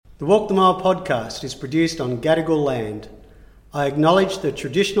The Walk the Mile podcast is produced on Gadigal land. I acknowledge the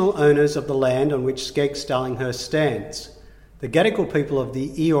traditional owners of the land on which Skeggs Darlinghurst stands, the Gadigal people of the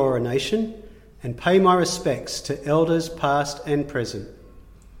Eora Nation, and pay my respects to elders past and present.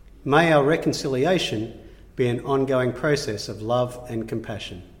 May our reconciliation be an ongoing process of love and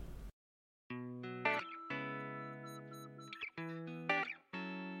compassion.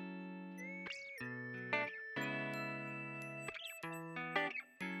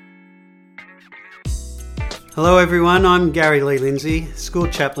 Hello everyone, I'm Gary Lee Lindsay, School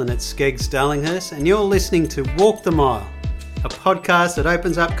Chaplain at Skeggs Darlinghurst, and you're listening to Walk the Mile, a podcast that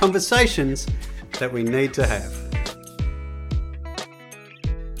opens up conversations that we need to have.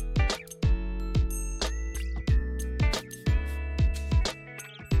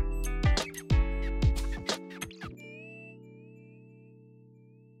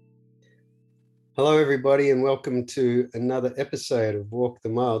 Hello everybody and welcome to another episode of Walk the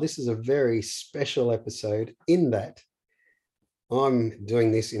Mile. This is a very special episode in that I'm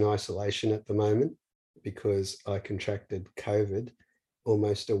doing this in isolation at the moment because I contracted COVID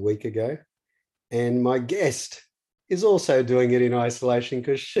almost a week ago, and my guest is also doing it in isolation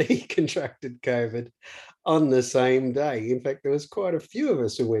because she contracted COVID on the same day. In fact, there was quite a few of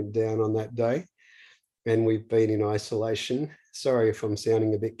us who went down on that day, and we've been in isolation. Sorry if I'm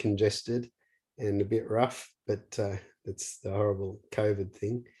sounding a bit congested and a bit rough, but it's the horrible COVID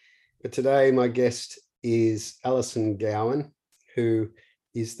thing. But today my guest is Alison Gowan, who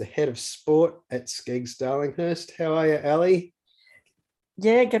is the head of sport at Skeggs Darlinghurst. How are you, Ali?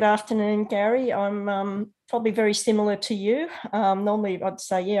 Yeah, good afternoon, Gary. I'm probably very similar to you. Normally I'd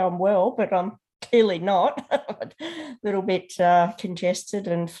say, yeah, I'm well, but I'm clearly not. A little bit congested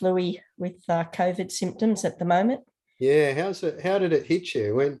and fluey with COVID symptoms at the moment. Yeah, how did it hit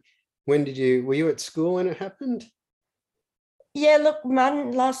you? When were you at school when it happened? Yeah, look,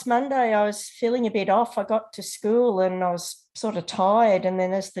 last Monday I was feeling a bit off. I got to school and I was sort of tired. And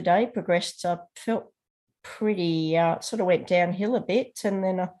then as the day progressed, I felt pretty, sort of went downhill a bit. And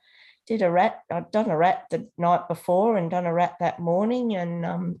then I'd done a rat the night before and done a rat that morning,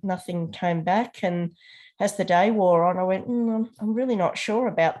 and nothing came back. And as the day wore on, I went, I'm really not sure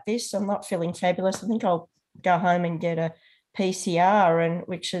about this. I'm not feeling fabulous. I think I'll go home and get a PCR,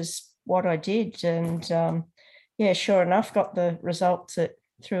 which is what I did. And yeah, sure enough, got the results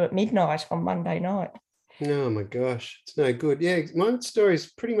through at midnight on Monday night. Oh my gosh, it's no good. Yeah, my story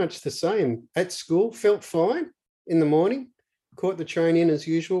is pretty much the same. At school, felt fine in the morning, caught the train in as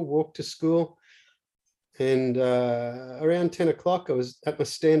usual, walked to school, and around 10 o'clock I was at my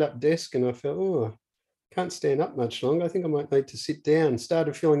stand-up desk and I felt, can't stand up much longer. I think I might need to sit down.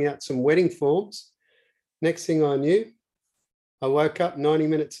 Started filling out some wedding forms. Next thing I knew, I woke up 90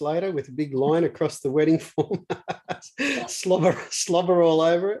 minutes later with a big line across the wedding form, slobber all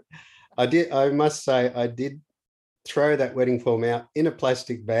over it. I must say, I did throw that wedding form out in a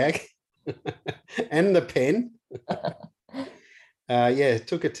plastic bag and the pen.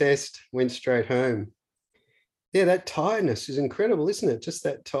 Took a test, went straight home. Yeah, that tiredness is incredible, isn't it? Just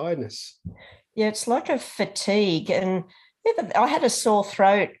that tiredness. Yeah, it's like a fatigue. And I had a sore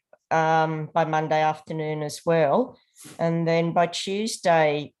throat by Monday afternoon as well. And then by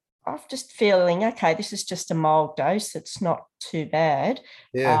Tuesday, I'm just feeling, okay, this is just a mild dose. It's not too bad,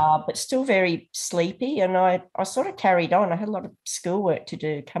 but still very sleepy. And I sort of carried on. I had a lot of schoolwork to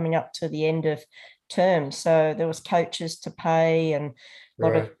do coming up to the end of term. So there was coaches to pay and a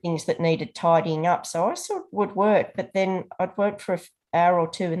lot of things that needed tidying up. So I sort of would work, but then I'd work for an hour or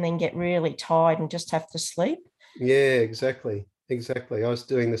two and then get really tired and just have to sleep. Yeah, exactly. I was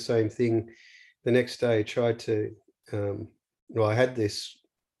doing the same thing the next day. Tried to, I had this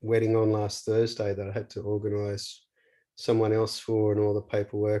wedding on last Thursday that I had to organise someone else for and all the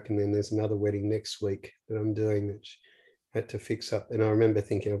paperwork. And then there's another wedding next week that I'm doing, which I had to fix up. And I remember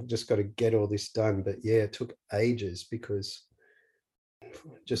thinking, I've just got to get all this done. But yeah, it took ages because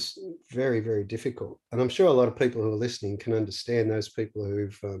just very, very difficult. And I'm sure a lot of people who are listening can understand those people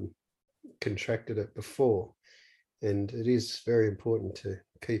who've contracted it before. And it is very important to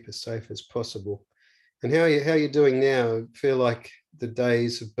keep as safe as possible. And how are you doing now? Feel like the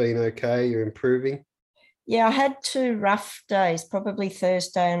days have been okay? You're improving? Yeah, I had 2 rough days, probably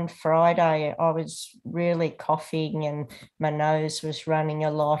Thursday and Friday. I was really coughing and my nose was running a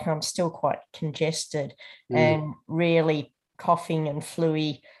lot. I'm still quite congested and really coughing and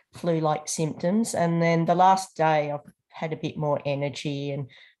flu-like symptoms. And then the last day I've had a bit more energy and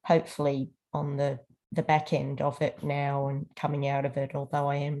hopefully on the back end of it now and coming out of it, although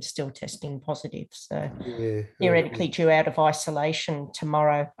I am still testing positive. So theoretically due out of isolation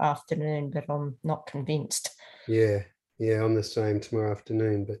tomorrow afternoon, but I'm not convinced. Yeah, Yeah, I'm the same tomorrow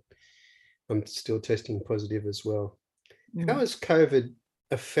afternoon, but I'm still testing positive as well. How has COVID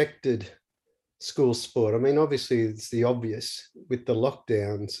affected school sport? I mean, obviously it's the obvious with the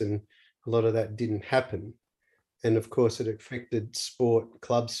lockdowns, and a lot of that didn't happen. And of course, it affected sport,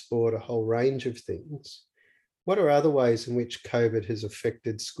 club sport, a whole range of things. What are other ways in which COVID has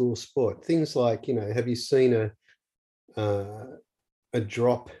affected school sport? Things like, have you seen a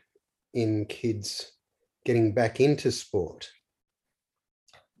drop in kids getting back into sport?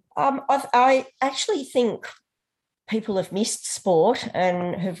 I actually think people have missed sport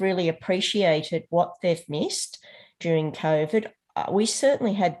and have really appreciated what they've missed during COVID. We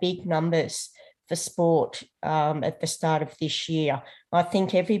certainly had big numbers for sport at the start of this year. I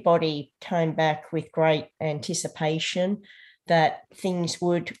think everybody came back with great anticipation that things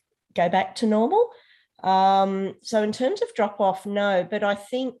would go back to normal. So in terms of drop off, no, but I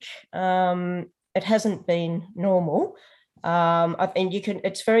think it hasn't been normal. And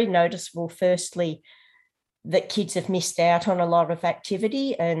it's very noticeable, firstly, that kids have missed out on a lot of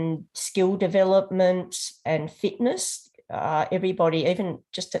activity and skill development and fitness. Everybody, even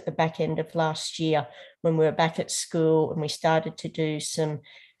just at the back end of last year, when we were back at school and we started to do some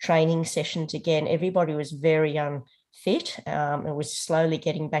training sessions again, everybody was very unfit and was slowly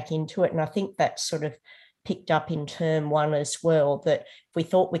getting back into it. And I think that sort of picked up in term one as well, that if we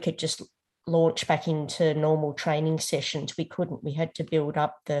thought we could just launch back into normal training sessions, we couldn't. We had to build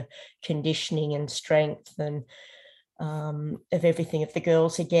up the conditioning and strength and of everything of the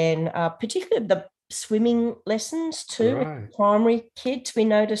girls again, particularly the swimming lessons too. Right. With primary kids, we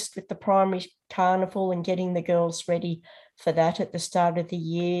noticed with the primary carnival and getting the girls ready for that at the start of the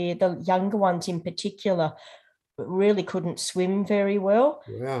year. The younger ones in particular really couldn't swim very well.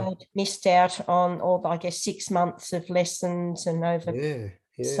 Wow. They'd missed out on all, I guess, 6 months of lessons and over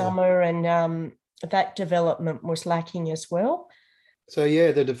summer, and that development was lacking as well. So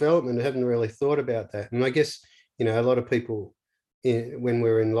yeah, the development, I haven't really thought about that. And I guess, a lot of people when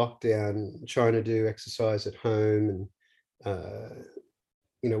we're in lockdown trying to do exercise at home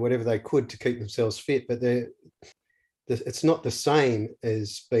and whatever they could to keep themselves fit, but it's not the same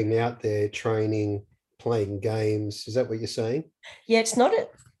as being out there training, playing games. Is that what you're saying? Yeah, it's not at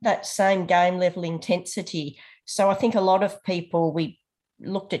that same game level intensity. So I think a lot of people, we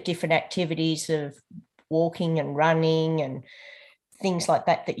looked at different activities of walking and running and things like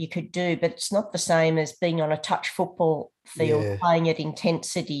that you could do, but it's not the same as being on a touch football field, playing at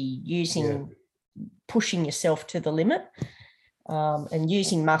intensity, pushing yourself to the limit, and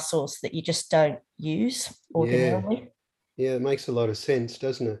using muscles that you just don't use ordinarily. Yeah, it makes a lot of sense,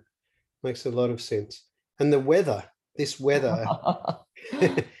 doesn't it? Makes a lot of sense. And this weather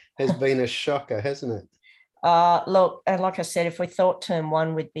has been a shocker, hasn't it? Look, and like I said, if we thought term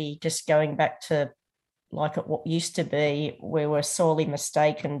one would be just going back to like it what used to be, we were sorely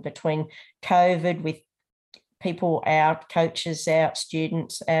mistaken between COVID with people out, coaches out,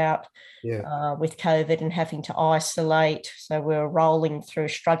 students out with COVID and having to isolate. So we were rolling through,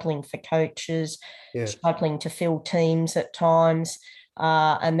 struggling for coaches, struggling to fill teams at times.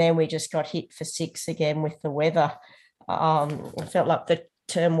 And then we just got hit for 6 again with the weather. It felt like the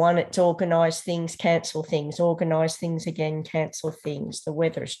term one, it's organise things, cancel things, organise things again, cancel things. The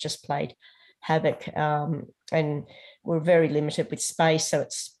weather has just played havoc, and we're very limited with space, so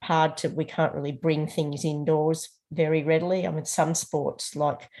it's hard we can't really bring things indoors very readily. I mean, some sports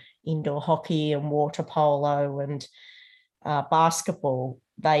like indoor hockey and water polo and basketball,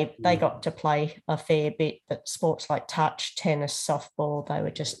 they got to play a fair bit, but sports like touch, tennis, softball, they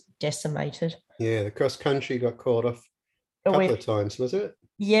were just decimated. Yeah, the cross country got called off a couple of times, was it?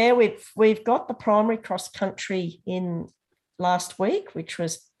 Yeah, we've got the primary cross country in last week, which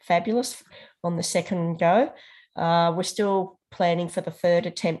was fabulous on the second go. We're still planning for the third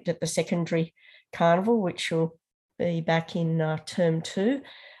attempt at the secondary carnival, which will be back in term 2.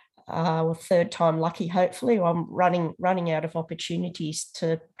 Third time lucky, hopefully. I'm running out of opportunities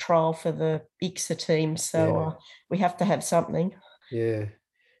to trial for the ICSA team, so we have to have something. Yeah.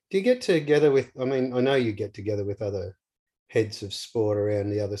 Do you get together with, I know you get together with other heads of sport around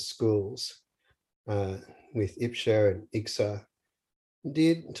the other schools, with IPSHA and ICSA. Do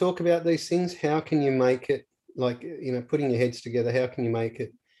you talk about these things? How can you make it, like, putting your heads together, how can you make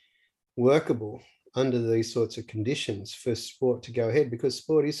it workable under these sorts of conditions for sport to go ahead? Because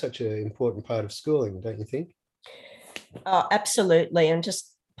sport is such an important part of schooling, don't you think? Absolutely, and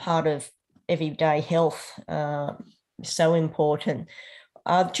just part of everyday health, so important.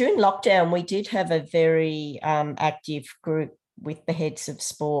 During lockdown, we did have a very active group with the heads of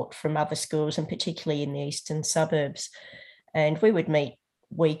sport from other schools, and particularly in the eastern suburbs. And we would meet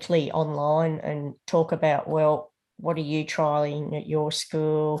weekly online and talk about, well, what are you trialing at your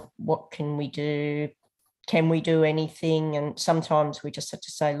school? What can we do? Can we do anything? And sometimes we just have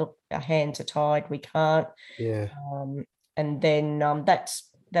to say, look, our hands are tied, we can't. Yeah. And then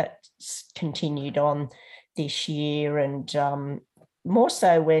that's continued on this year. And more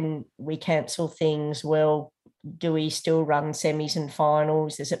so when we cancel things, well, do we still run semis and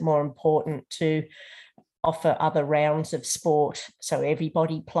finals? Is it more important to offer other rounds of sport so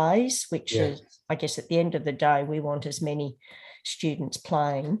everybody plays, which is, I guess, at the end of the day, we want as many students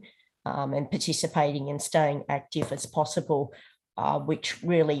playing and participating and staying active as possible, which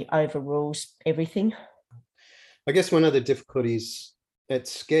really overrules everything. I guess one of the difficulties at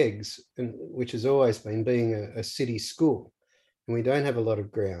Skeggs, which has always been being a city school, and we don't have a lot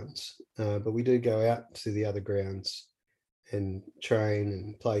of grounds, but we do go out to the other grounds and train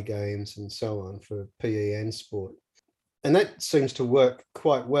and play games and so on for PE and sport. And that seems to work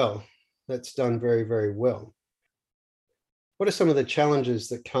quite well. That's done very, very well. What are some of the challenges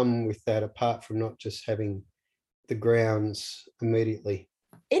that come with that, apart from not just having the grounds immediately?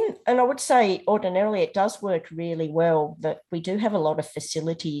 And I would say ordinarily it does work really well, that we do have a lot of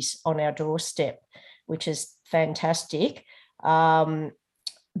facilities on our doorstep, which is fantastic. But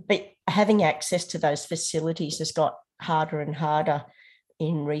having access to those facilities has got harder and harder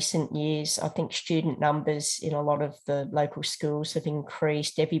in recent years. I think student numbers in a lot of the local schools have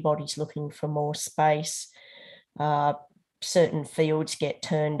increased. Everybody's looking for more space. Certain fields get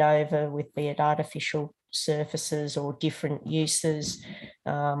turned over with, be it artificial surfaces or different uses.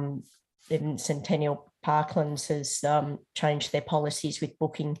 Even Centennial Parklands has changed their policies with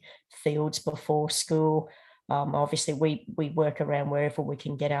booking fields before school. Obviously, we work around wherever we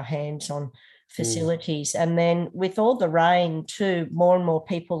can get our hands on facilities. And then with all the rain too, more and more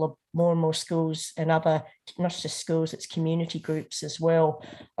people, more and more schools and other, not just schools, it's community groups as well,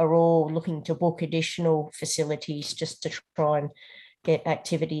 are all looking to book additional facilities just to try and get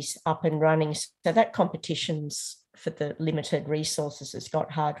activities up and running. So that competition's for the limited resources has got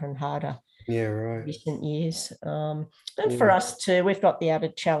harder and harder. Yeah, right. In recent years. And for us too, we've got the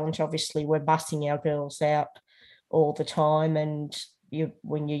added challenge, obviously, we're busing our girls out all the time. And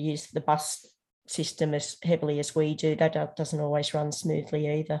when you use the bus system as heavily as we do, that doesn't always run smoothly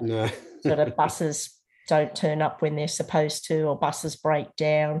either. No. So the buses don't turn up when they're supposed to, or buses break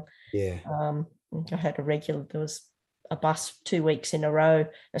down. Yeah. I had there was a bus 2 weeks in a row,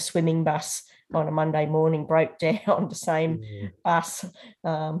 a swimming bus on a Monday morning broke down, the same bus,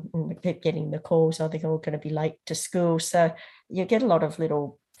 and we kept getting the calls, I think, I'm going to be late to school. So you get a lot of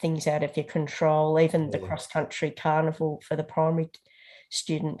little things out of your control. Even the cross-country carnival for the primary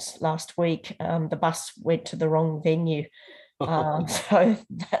students last week, the bus went to the wrong venue. So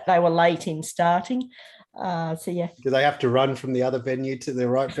they were late in starting. So yeah. Do they have to run from the other venue to the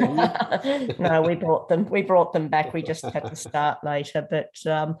right venue? No, we brought them back. We just had to start later. But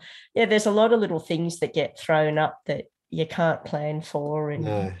there's a lot of little things that get thrown up that you can't plan for, and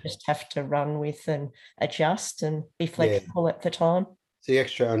you just have to run with and adjust and be flexible at the time. The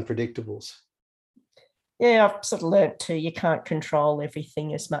extra unpredictables. Yeah, I've sort of learnt too, you can't control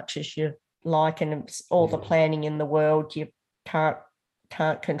everything as much as you like, and all the planning in the world, you can't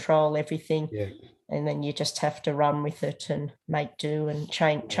control everything. Yeah. And then you just have to run with it and make do and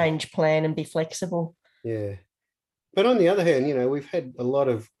change plan and be flexible. Yeah. But on the other hand, we've had a lot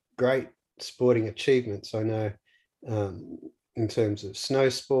of great sporting achievements. I know in terms of snow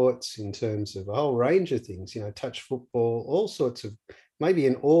sports, in terms of a whole range of things, touch football, all sorts of, maybe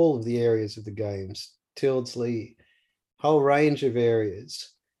in all of the areas of the games, Tyldesley, whole range of areas.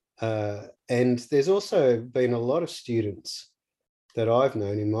 And there's also been a lot of students that I've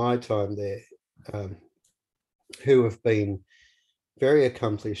known in my time there who have been very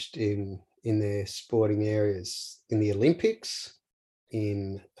accomplished in their sporting areas, in the Olympics,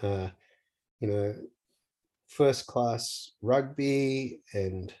 in first class rugby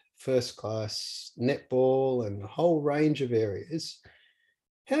and first class netball and a whole range of areas.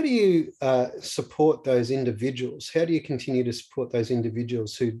 How do you support those individuals? How do you continue to support those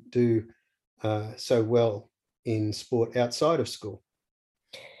individuals who do so well in sport outside of school?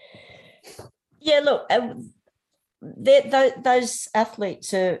 Yeah, look, those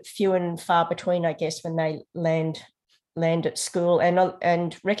athletes are few and far between, I guess, when they land at school,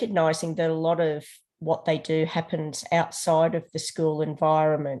 and recognising that a lot of what they do happens outside of the school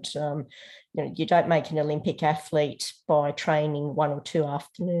environment. You don't make an Olympic athlete by training 1 or 2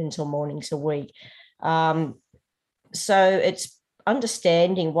 afternoons or mornings a week. So it's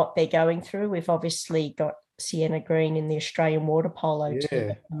understanding what they're going through. We've obviously got Sienna Green in the Australian water polo team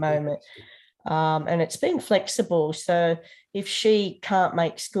at the moment. And it's been flexible. So if she can't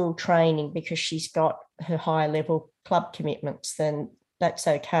make school training because she's got her higher level club commitments, then that's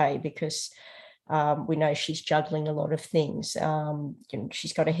okay, because we know she's juggling a lot of things.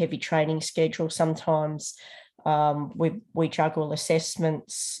 She's got a heavy training schedule. Sometimes we juggle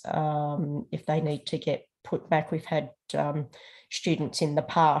assessments if they need to get put back. We've had students in the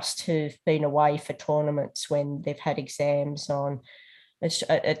past who've been away for tournaments when they've had exams on. It's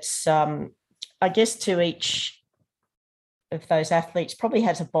I guess to each of those athletes probably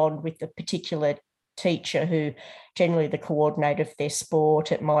has a bond with the particular teacher, who generally the coordinator of their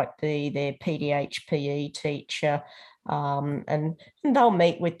sport. It might be their PDHPE teacher, and they'll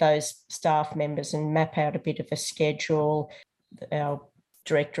meet with those staff members and map out a bit of a schedule. Our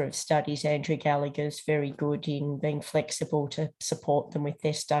Director of Studies, Andrew Gallagher, is very good in being flexible to support them with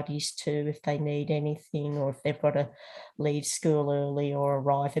their studies too, if they need anything, or if they've got to leave school early or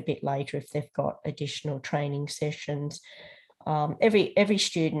arrive a bit later if they've got additional training sessions. Every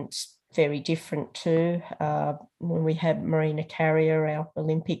student's very different too. When we had Marina Carrier, our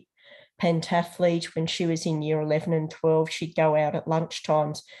Olympic pentathlete, when she was in year 11 and 12, she'd go out at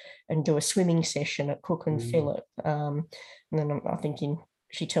lunchtimes and do a swimming session at Cook and Phillip. And then I'm thinking,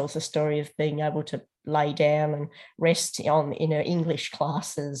 she tells the story of being able to lay down and rest in her English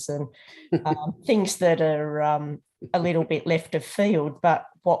classes and things that are a little bit left of field, but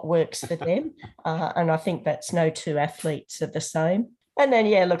what works for them. And I think that's no two athletes are the same. And then,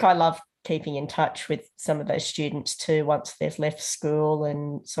 yeah, look, I love keeping in touch with some of those students too, once they've left school,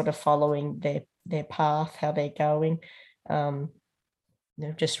 and sort of following their path, how they're going.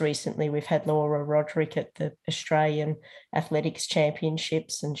 Just recently we've had Laura Roderick at the Australian Athletics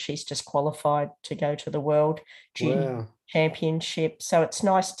Championships, and she's just qualified to go to the World Junior Championship. So it's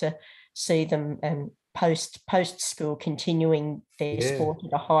nice to see them and post school continuing their sport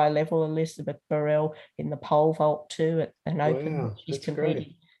at a higher level. Elizabeth Burrell in the pole vault too at an open. She's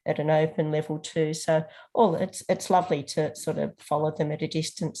competing at an open level too. So it's lovely to sort of follow them at a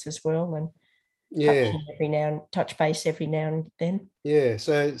distance as well, and touch base every now and then. Yeah,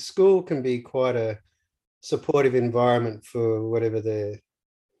 so school can be quite a supportive environment for whatever their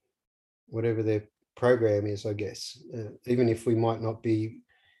program is, I guess. Even if we might not be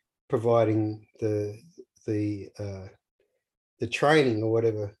providing the training or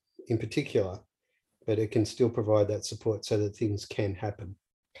whatever in particular, but it can still provide that support so that things can happen.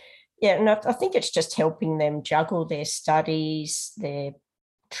 Yeah, and I think it's just helping them juggle their studies, their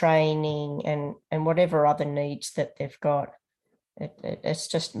training, and whatever other needs that they've got. It's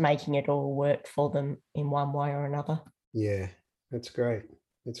just making it all work for them in one way or another. Yeah, that's great.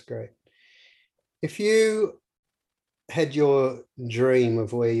 That's great. If you had your dream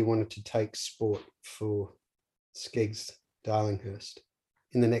of where you wanted to take sport for Skeggs Darlinghurst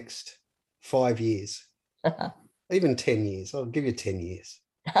in the next 5 years, even 10 years, I'll give you 10 years.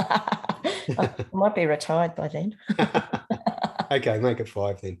 I might be retired by then. Okay, make it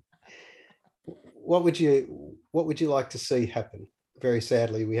 5 then. What would you like to see happen? Very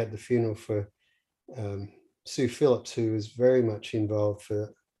sadly, we had the funeral for Sue Phillips, who was very much involved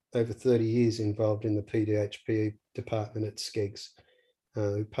for over 30 years, involved in the PDHPE department at Skeggs,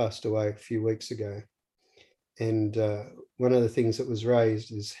 who passed away a few weeks ago. And one of the things that was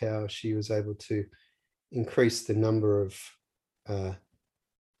raised is how she was able to increase the number of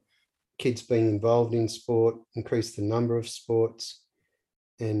kids being involved in sport, increase the number of sports.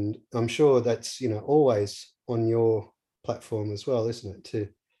 And I'm sure that's, always on your platform as well, isn't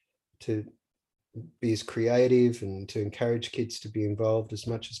it? To be as creative and to encourage kids to be involved as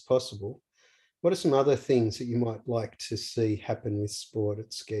much as possible. What are some other things that you might like to see happen with sport at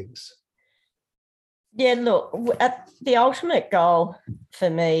Skeggs? Yeah, look, the ultimate goal for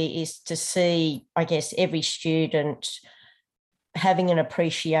me is to see, I guess, every student having an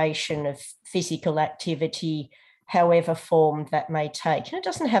appreciation of physical activity, however formed that may take. And it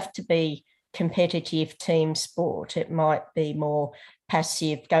doesn't have to be competitive team sport. It might be more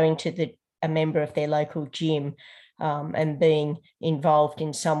passive, going to a member of their local gym and being involved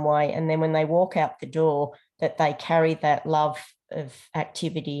in some way. And then when they walk out the door, that they carry that love of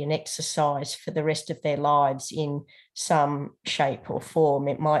activity and exercise for the rest of their lives in some shape or form.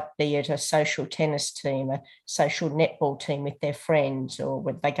 It might be at a social tennis team, a social netball team with their friends, or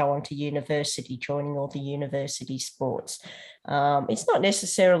when they go on to university, joining all the university sports. It's not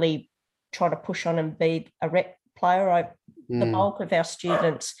necessarily trying to push on and be a rep player. The bulk of our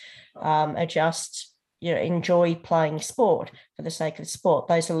students are just enjoy playing sport for the sake of sport.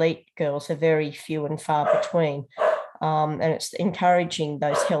 Those elite girls are very few and far between. And it's encouraging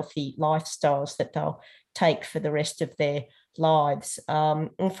those healthy lifestyles that they'll take for the rest of their lives.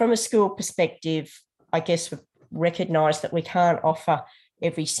 And from a school perspective, I guess we've recognised that we can't offer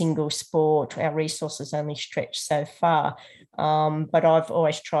every single sport. Our resources only stretch so far. But I've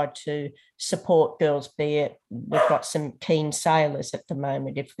always tried to support girls, be it we've got some keen sailors at the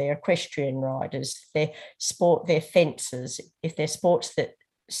moment, if they're equestrian riders, if they're fencers, if they're sports that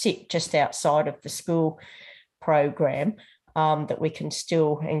sit just outside of the school program, that we can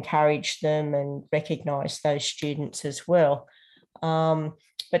still encourage them and recognise those students as well.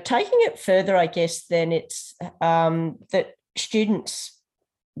 But taking it further, I guess, then it's that students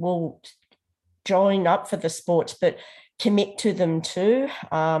will join up for the sports, but commit to them too.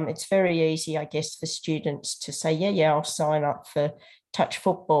 It's very easy, I guess, for students to say, yeah, I'll sign up for touch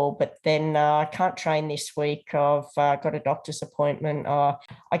football, but then I can't train this week. I've got a doctor's appointment.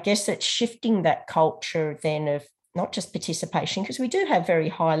 I guess it's shifting that culture then of not just participation, because we do have very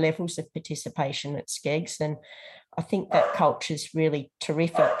high levels of participation at Skeggs, and I think that culture is really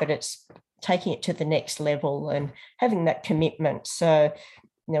terrific, but it's taking it to the next level and having that commitment. So,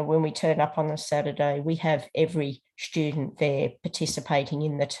 when we turn up on a Saturday, we have every student there participating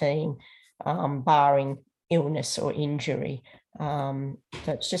in the team, barring illness or injury. So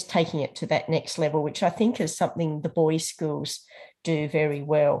it's just taking it to that next level, which I think is something the boys' schools do very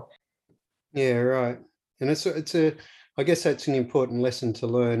well. Yeah, right. And I guess that's an important lesson to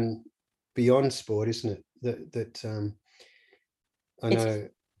learn beyond sport, isn't it? I know.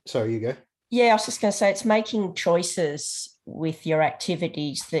 Sorry, you go. Yeah, I was just going to say, it's making choices with your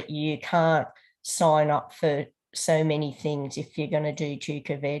activities, that you can't sign up for so many things if you're going to do Duke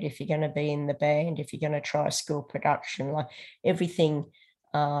of Ed, if you're going to be in the band, if you're going to try a school production. Like, everything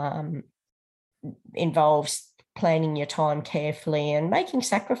involves planning your time carefully and making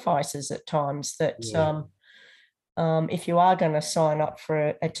sacrifices at times that if you are going to sign up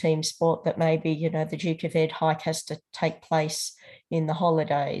for a team sport, that maybe, the Duke of Ed hike has to take place in the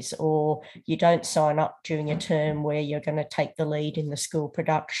holidays, or you don't sign up during a term where you're going to take the lead in the school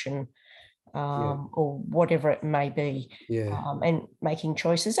production, or whatever it may be. And making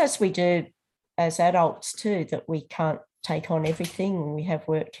choices, as we do as adults too, that we can't take on everything. We have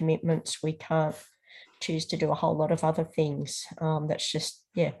work commitments. We can't choose to do a whole lot of other things. That's just,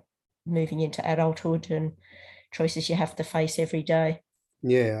 moving into adulthood and choices you have to face every day.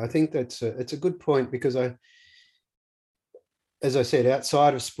 Yeah, I think it's a good point, because as I said,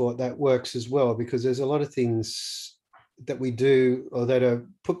 outside of sport, that works as well, because there's a lot of things that we do or that are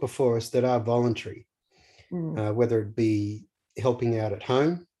put before us that are voluntary, whether it be helping out at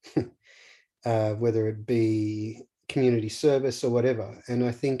home, whether it be community service or whatever. And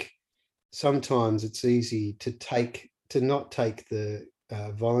I think sometimes it's easy to not take the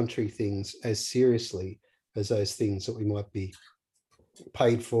voluntary things as seriously as those things that we might be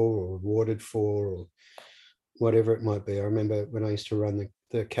paid for or rewarded for, or whatever it might be. I remember when I used to run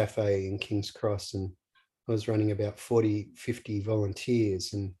the cafe in King's Cross, and I was running about 40-50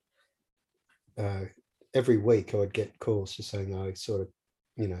 volunteers, and every week I would get calls just saying, I sort of,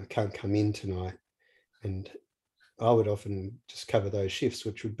 can't come in tonight. And I would often just cover those shifts,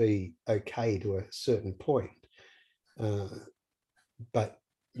 which would be okay to a certain point. But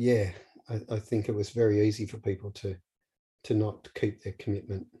yeah, I think it was very easy for people to not keep their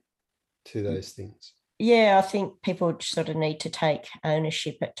commitment to those things. Yeah, I think people sort of need to take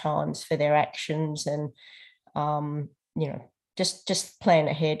ownership at times for their actions, and just plan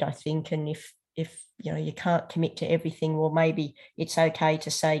ahead, I think. And if you can't commit to everything, well, maybe it's okay to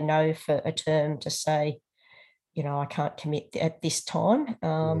say no for a term, to say, I can't commit at this time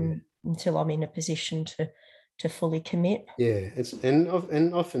until I'm in a position to fully commit. Yeah, and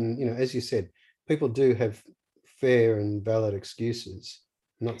often, as you said, people do have fair and valid excuses.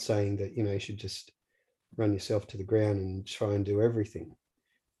 I'm not saying that, you should just run yourself to the ground and try and do everything.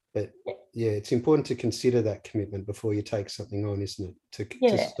 But yeah, it's important to consider that commitment before you take something on, isn't it?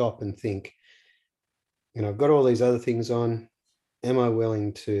 To stop and think, I've got all these other things on. Am I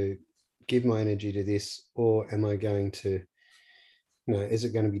willing to give my energy to this, or am I going to, is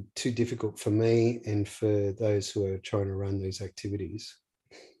it going to be too difficult for me and for those who are trying to run these activities?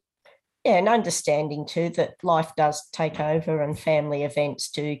 Yeah, and understanding too that life does take over and family events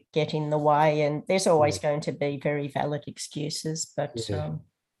do get in the way, and there's always going to be very valid excuses. But no,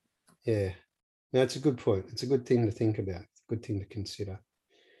 it's a good point. It's a good thing to think about. It's a good thing to consider.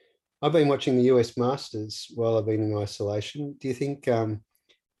 I've been watching the US Masters while I've been in isolation. Do you think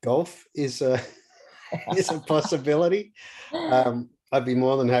golf is a possibility? I'd be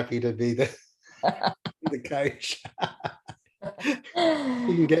more than happy to be the coach.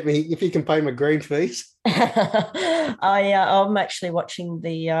 You can get me if you can pay my green fees. I'm actually watching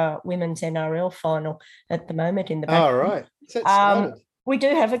the women's NRL final at the moment in the back. All right. Is that Um, started? we do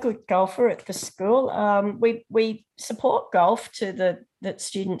have a good golfer at the school. We support golf that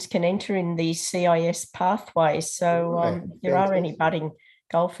students can enter in the CIS pathways. So Right. if there are any Fantastic. budding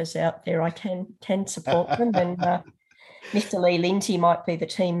golfers out there, I can support them. And Mr. Lee Lindsay might be the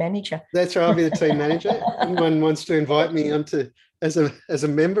team manager. That's right. I'll be the team manager. Anyone wants to invite me onto as a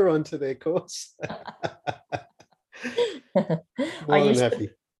member onto their course? More than happy.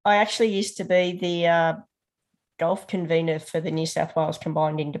 I actually used to be the golf convener for the New South Wales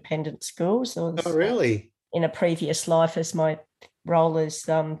Combined Independent Schools. I was, Oh, really? in a previous life as my role as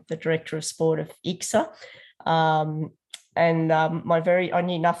the director of sport of ICSA. I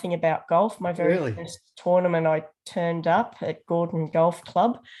knew nothing about golf. My very first tournament, I turned up at Gordon Golf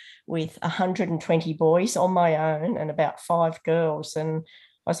Club with 120 boys on my own and about 5 girls. And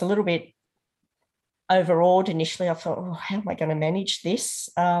I was a little bit overawed initially. I thought, oh, how am I going to manage this?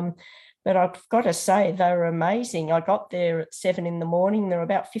 But I've got to say, they were amazing. I got there at 7 a.m. There were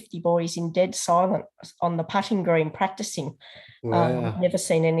about 50 boys in dead silence on the putting green practicing. Wow. Never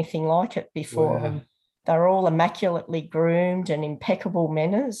seen anything like it before. Wow. They were all immaculately groomed and impeccable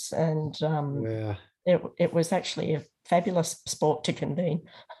manners. And Wow. it was actually a fabulous sport to convene.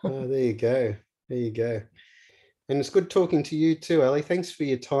 Oh, there you go. There you go. And it's good talking to you too, Ali. Thanks for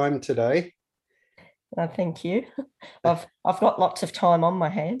your time today. Thank you. I've got lots of time on my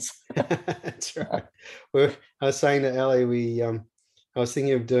hands. That's right. Well, I was saying to Ali, I was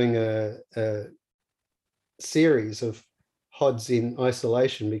thinking of doing a series of HODs in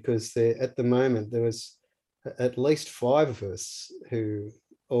isolation because at the moment there was at least 5 of us who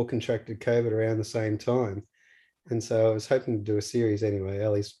all contracted COVID around the same time. And so I was hoping to do a series anyway.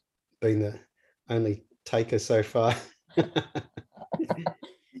 Ali's been the only taker so far.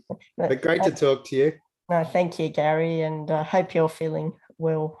 But great to talk to you. No, thank you, Gary, and I hope you're feeling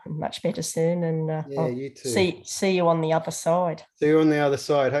well and much better soon. And yeah, you too. See you on the other side. See you on the other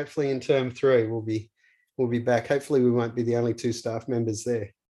side. Hopefully in term 3 we'll be back. Hopefully we won't be the only 2 staff members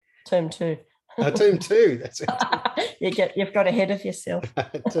there. Term 2. Term 2. That's it. You've got ahead of yourself.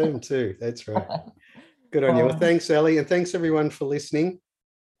 Term 2. That's right. Good on you. Well, thanks, Ali, and thanks everyone for listening.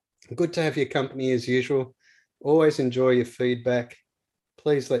 Good to have your company as usual. Always enjoy your feedback.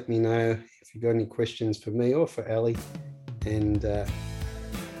 Please let me know if you've got any questions for me or for Ali, and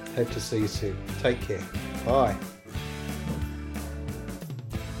hope to see you soon. Take care. Bye.